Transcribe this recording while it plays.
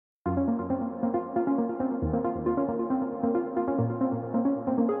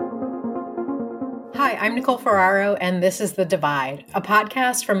Hi, I'm Nicole Ferraro, and this is The Divide, a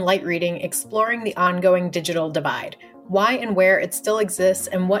podcast from Light Reading exploring the ongoing digital divide, why and where it still exists,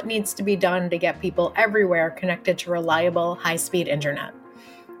 and what needs to be done to get people everywhere connected to reliable, high-speed internet.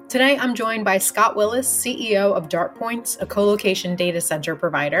 Today, I'm joined by Scott Willis, CEO of DartPoints, a co-location data center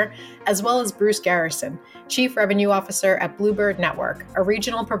provider, as well as Bruce Garrison, Chief Revenue Officer at Bluebird Network, a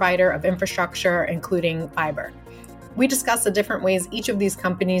regional provider of infrastructure, including fiber. We discuss the different ways each of these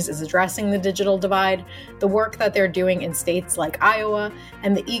companies is addressing the digital divide, the work that they're doing in states like Iowa,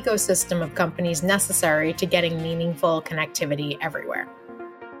 and the ecosystem of companies necessary to getting meaningful connectivity everywhere.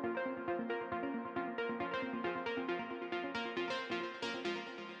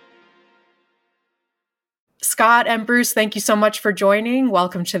 Scott and Bruce, thank you so much for joining.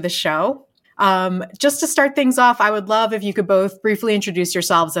 Welcome to the show. Just to start things off, I would love if you could both briefly introduce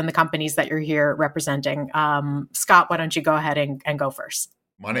yourselves and the companies that you're here representing. Scott, why don't you go ahead and go first?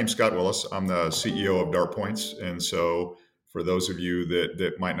 My name's Scott Willis. I'm the CEO of DartPoints. And so for those of you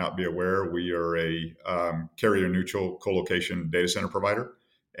that might not be aware, we are a carrier-neutral co-location data center provider.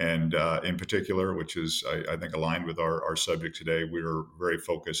 And in particular, which is, I think, aligned with our subject today, we're very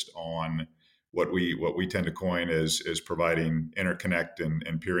focused on what we tend to coin as providing interconnect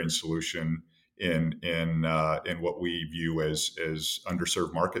and peering solution in what we view as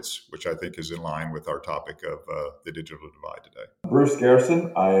underserved markets, which I think is in line with our topic of the digital divide today. Bruce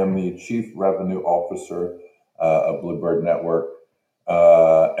Garrison. I am the Chief Revenue Officer of Bluebird Network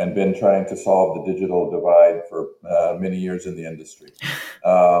and been trying to solve the digital divide for many years in the industry.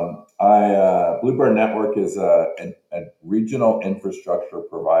 Bluebird Network is a regional infrastructure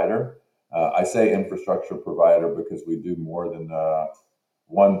provider. I say infrastructure provider because we do more than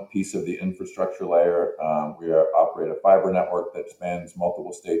one piece of the infrastructure layer. We operate a fiber network that spans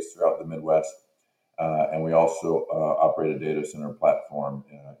multiple states throughout the Midwest. And we also operate a data center platform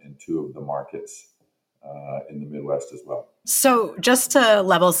in two of the markets in the Midwest as well. So just to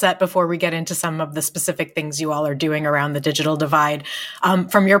level set before we get into some of the specific things you all are doing around the digital divide,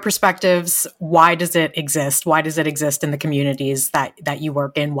 from your perspectives, why does it exist? Why does it exist in the communities that you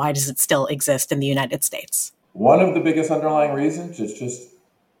work in? Why does it still exist in the United States? One of the biggest underlying reasons is just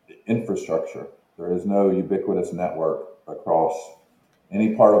infrastructure. There is no ubiquitous network across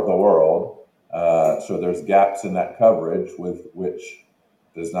any part of the world. So there's gaps in that coverage which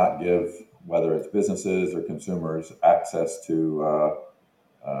does not give, whether it's businesses or consumers, access to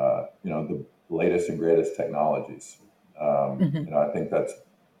the latest and greatest technologies. I think that's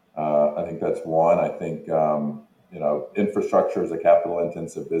one. I think infrastructure is a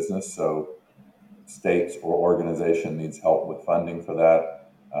capital-intensive business, so states or organization needs help with funding for that.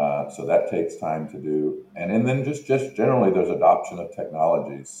 So that takes time to do, and then just generally, there's adoption of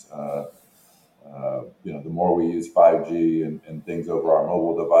technologies. The more we use 5G and things over our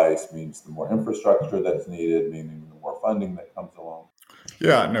mobile device means the more infrastructure that's needed, meaning the more funding that comes along.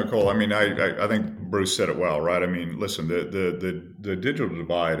 Yeah, Nicole. I mean, I think Bruce said it well, right? I mean, listen, the digital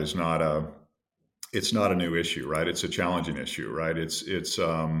divide is not a new issue, right? It's a challenging issue, right? It's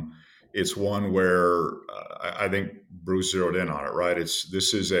one where I think Bruce zeroed in on it, right?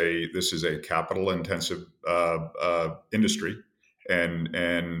 This is a capital intensive industry. And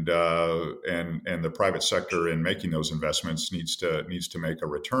the private sector in making those investments needs to make a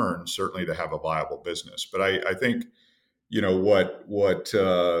return, certainly to have a viable business. But I think what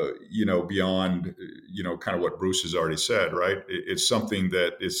beyond kind of what Bruce has already said, right? It's something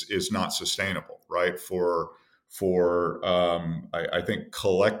that is not sustainable, right? I think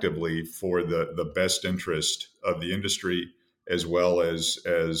collectively for the best interest of the industry, as well as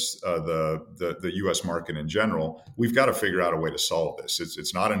the U.S. market in general, we've got to figure out a way to solve this.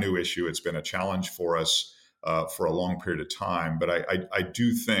 It's not a new issue. It's been a challenge for us for a long period of time. But I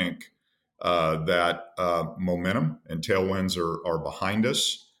do think that momentum and tailwinds are behind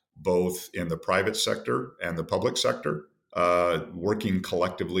us, both in the private sector and the public sector, working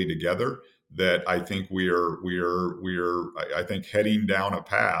collectively together. That I think we're I think heading down a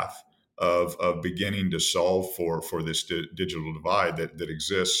path of beginning to solve for this digital divide that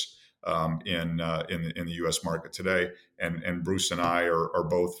exists in the U.S. market today. And Bruce and I are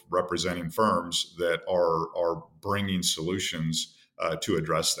both representing firms that are bringing solutions to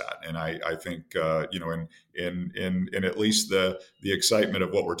address that. And I think in at least the excitement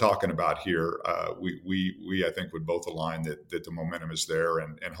of what we're talking about here, we I think would both align that the momentum is there,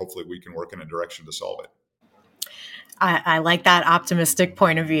 and hopefully we can work in a direction to solve it. I like that optimistic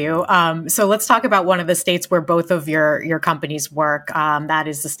point of view. So let's talk about one of the states where both of your companies work. That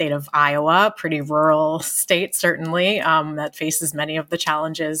is the state of Iowa, pretty rural state, certainly, that faces many of the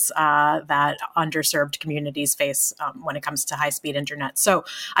challenges that underserved communities face when it comes to high-speed internet. So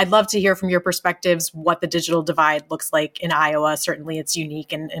I'd love to hear from your perspectives what the digital divide looks like in Iowa. Certainly it's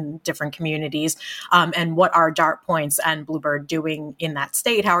unique in different communities. And what are DartPoints and Bluebird doing in that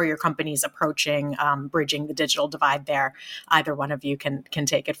state? How are your companies approaching bridging the digital divide there? Either one of you can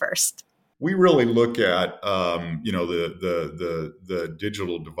take it first. We really look at the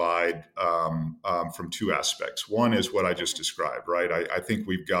digital divide from two aspects. One is what I just described, right? I think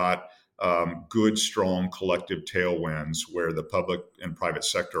we've got good, strong collective tailwinds where the public and private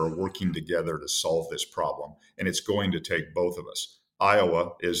sector are working together to solve this problem, and it's going to take both of us.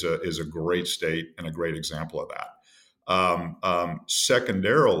 Iowa is a great state and a great example of that.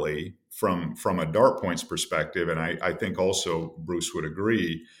 Secondarily, from a DartPoints perspective, and I think also Bruce would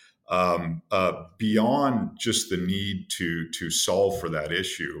agree, beyond just the need to solve for that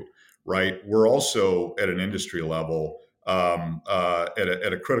issue, right? We're also at an industry level at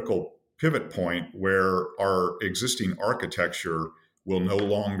a critical pivot point where our existing architecture will no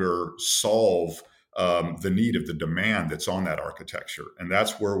longer solve the need of the demand that's on that architecture, and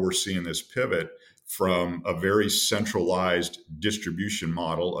that's where we're seeing this pivot from a very centralized distribution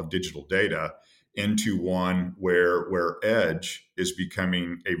model of digital data into one where edge is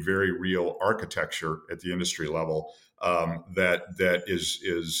becoming a very real architecture at the industry level, that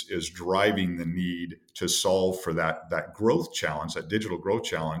is driving the need to solve for that growth challenge, that digital growth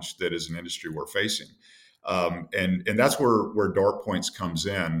challenge that is an industry we're facing. And that's where DartPoints comes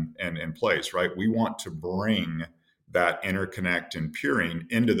in and plays, right? We want to bring that interconnect and peering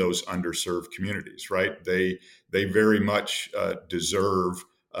into those underserved communities, right? They very much deserve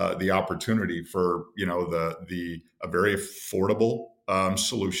the opportunity for a very affordable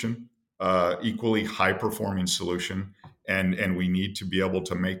solution, equally high performing solution, and we need to be able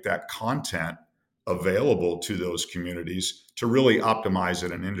to make that content available to those communities to really optimize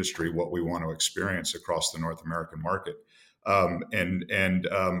in an industry what we want to experience across the North American market.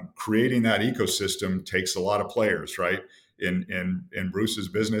 Creating that ecosystem takes a lot of players, right? In Bruce's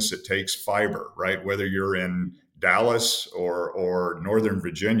business, it takes fiber, right? Whether you're in Dallas or Northern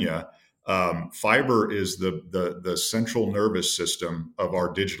Virginia, fiber is the central nervous system of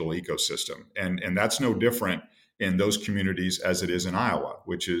our digital ecosystem, and that's no different in those communities as it is in Iowa,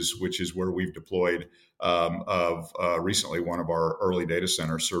 which is where we've deployed recently one of our early data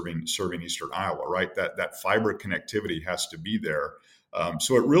centers serving Eastern Iowa. Right, that fiber connectivity has to be there.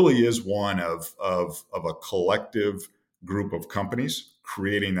 So it really is one of a collective group of companies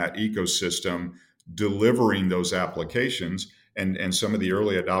creating that ecosystem, delivering those applications. And some of the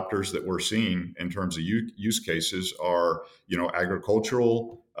early adopters that we're seeing in terms of use cases are,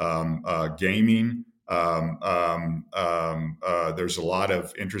 agricultural, gaming. There's a lot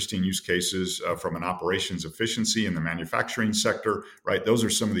of interesting use cases from an operations efficiency in the manufacturing sector, right? Those are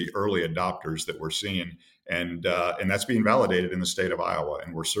some of the early adopters that we're seeing, and that's being validated in the state of Iowa.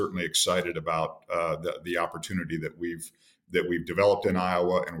 And we're certainly excited about the opportunity that we've developed in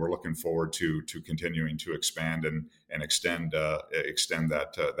Iowa, and we're looking forward to continuing to expand and extend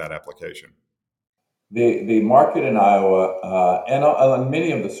that application. The market in Iowa and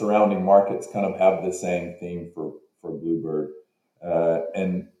many of the surrounding markets kind of have the same theme for Bluebird,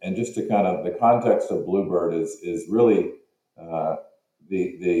 and just to kind of the context of Bluebird is really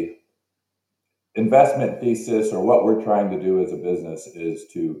the investment thesis, or what we're trying to do as a business is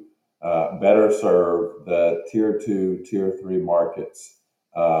to better serve the tier 2, tier 3 markets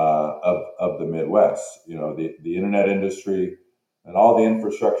of the Midwest. The internet industry and all the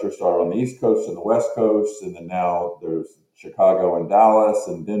infrastructure started on the East Coast and the West Coast, and then now there's Chicago and Dallas,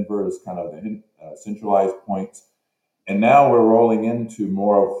 and Denver is kind of the centralized points. And now we're rolling into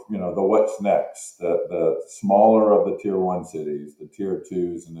more of the what's next, the smaller of the tier 1 cities, the tier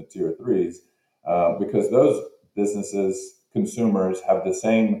 2s and the tier 3s, because those businesses, consumers, have the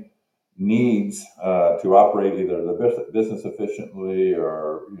same needs to operate either the business efficiently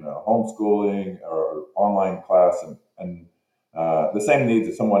or homeschooling or online class, and the same needs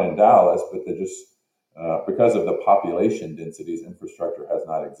as someone in Dallas, but they just because of the population densities, infrastructure has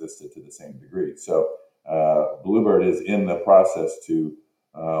not existed to the same degree. So Bluebird is in the process to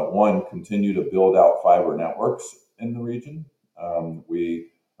one, continue to build out fiber networks in the region. We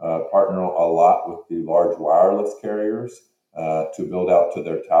partner a lot with the large wireless carriers to build out to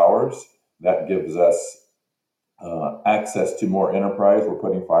their towers. That gives us access to more enterprise. We're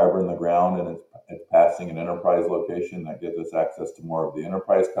putting fiber in the ground, and it's passing an enterprise location. That gives us access to more of the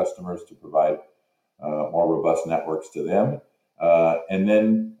enterprise customers to provide more robust networks to them. And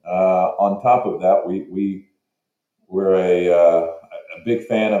then on top of that, we're a big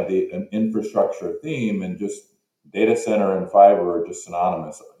fan of the infrastructure theme, and just data center and fiber are just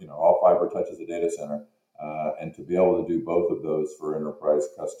synonymous. All fiber touches a data center, and to be able to do both of those for enterprise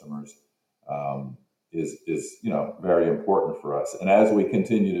customers is very important for us. And as we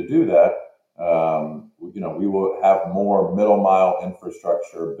continue to do that, we will have more middle mile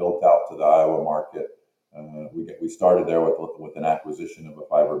infrastructure built out to the Iowa market. We started there with an acquisition of a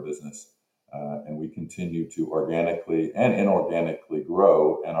fiber business, and we continue to organically and inorganically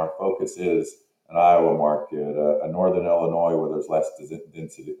grow. And our focus is an Iowa market, a northern Illinois where there's less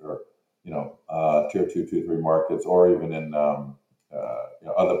density, or tier 2, 2, 3 markets, or even in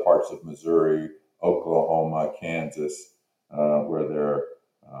other parts of Missouri, Oklahoma, Kansas, where they're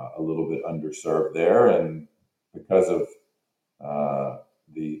a little bit underserved there. And because of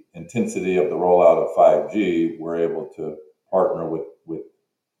the intensity of the rollout of 5G, we're able to partner with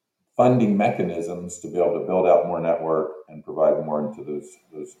funding mechanisms to be able to build out more network and provide more into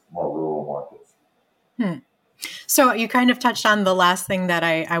those more rural markets. So you kind of touched on the last thing that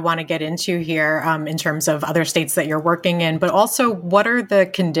I want to get into here in terms of other states that you're working in, but also what are the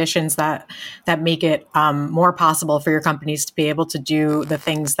conditions that make it more possible for your companies to be able to do the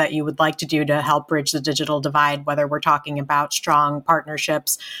things that you would like to do to help bridge the digital divide, whether we're talking about strong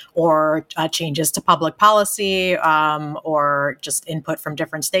partnerships or changes to public policy or just input from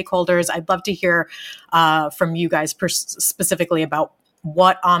different stakeholders. I'd love to hear from you guys specifically about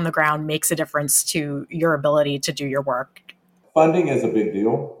what on the ground makes a difference to your ability to do your work. Funding is a big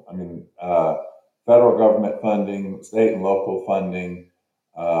deal. I mean, federal government funding, state and local funding,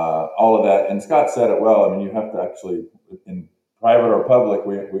 all of that. And Scott said it well. I mean, you have to actually, in private or public,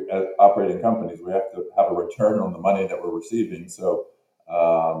 we as operating companies, we have to have a return on the money that we're receiving. So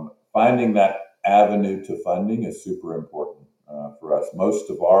finding that avenue to funding is super important for us. Most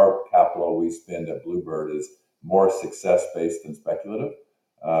of our capital we spend at Bluebird is more success-based than speculative.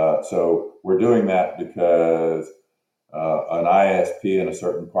 So we're doing that because an ISP in a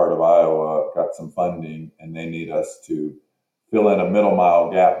certain part of Iowa got some funding, and they need us to fill in a middle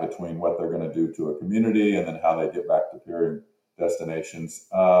mile gap between what they're going to do to a community and then how they get back to peering destinations.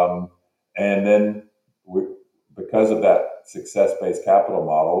 And then because of that success-based capital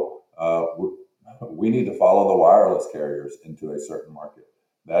model, we need to follow the wireless carriers into a certain market.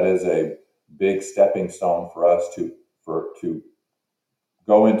 That is a big stepping stone for us to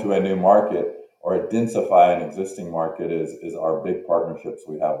go into a new market or densify an existing market is our big partnerships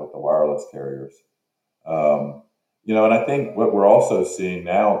we have with the wireless carriers. And I think what we're also seeing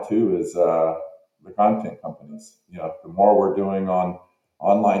now too is the content companies. The more we're doing on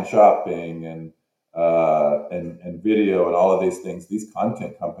online shopping and video and all of these things, these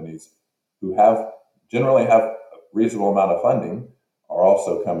content companies who generally have a reasonable amount of funding are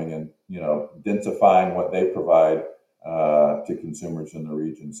also coming in, densifying what they provide to consumers in the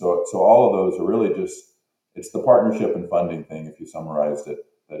region. So all of those are really it's the partnership and funding thing, if you summarized it,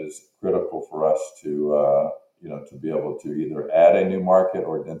 that is critical for us to be able to either add a new market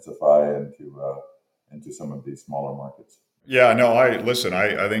or densify into some of these smaller markets. Yeah, no, I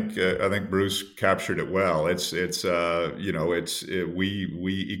think Bruce captured it well. We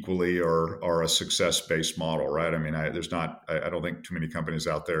equally are a success-based model, right? I mean, I don't think too many companies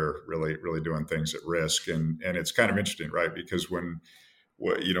out there really doing things at risk, and it's kind of interesting, right? Because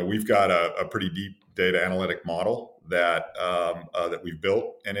we've got a pretty deep data analytic model that we've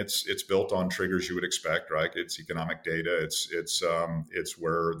built, and it's built on triggers you would expect, right? It's economic data. It's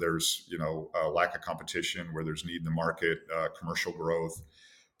where there's a lack of competition, where there's need in the market, commercial growth.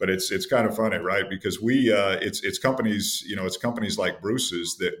 But it's kind of funny, right? Because it's companies like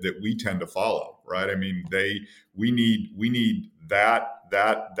Bruce's that we tend to follow, right? I mean, we need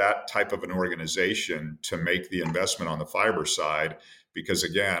that type of an organization to make the investment on the fiber side. Because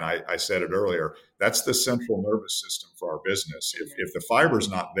again, I said it earlier, that's the central nervous system for our business. If the fiber's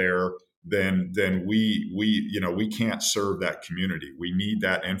not there, then we can't serve that community. We need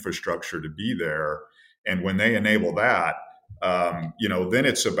that infrastructure to be there. And when they enable that, then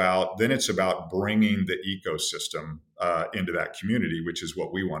it's about bringing the ecosystem into that community, which is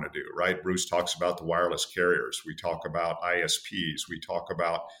what we want to do, right? Bruce talks about the wireless carriers. We talk about ISPs. We talk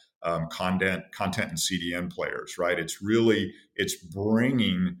about content and CDN players, right? It's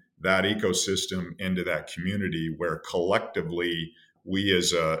bringing that ecosystem into that community where collectively we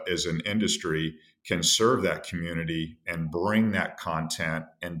as an industry can serve that community and bring that content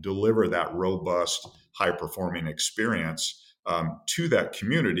and deliver that robust, high performing experience to that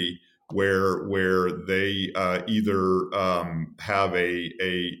community where they either have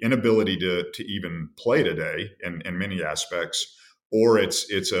a inability to even play today in many aspects, or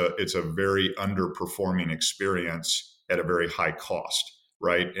it's a very underperforming experience at a very high cost,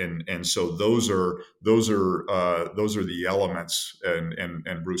 right? And so those are the elements,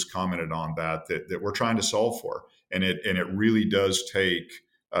 and Bruce commented on that we're trying to solve for, and it really does take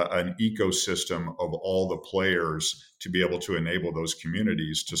an ecosystem of all the players to be able to enable those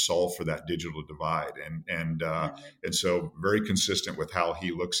communities to solve for that digital divide, and so very consistent with how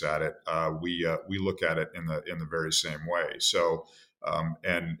he looks at it. We look at it in the very same way. So.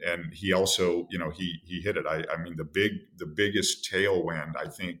 And he also, he hit it. I mean, the biggest tailwind, I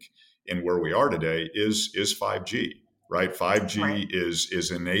think, in where we are today is 5G, right? 5G Right. is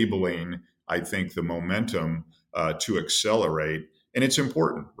enabling, I think, the momentum to accelerate, and it's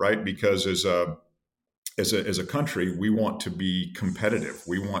important, right? Because as a country, we want to be competitive.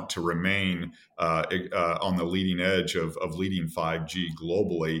 We want to remain on the leading edge of leading 5G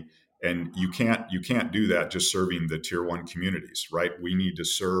globally. And you can't do that just serving the tier 1 communities, right? We need to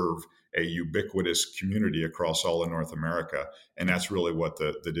serve a ubiquitous community across all of North America. And that's really what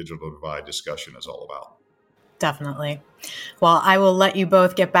the digital divide discussion is all about. Definitely. Well, I will let you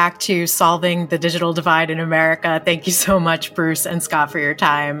both get back to solving the digital divide in America. Thank you so much, Bruce and Scott, for your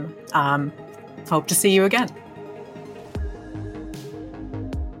time. Hope to see you again.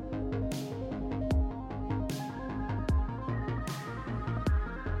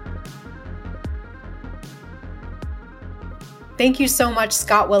 Thank you so much,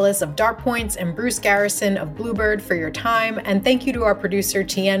 Scott Willis of DartPoints and Bruce Garrison of Bluebird, for your time, and thank you to our producer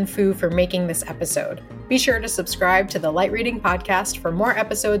Tien Fu for making this episode. Be sure to subscribe to the Light Reading Podcast for more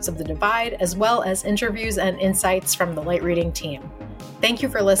episodes of The Divide, as well as interviews and insights from the Light Reading team. Thank you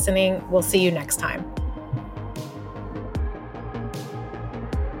for listening. We'll see you next time.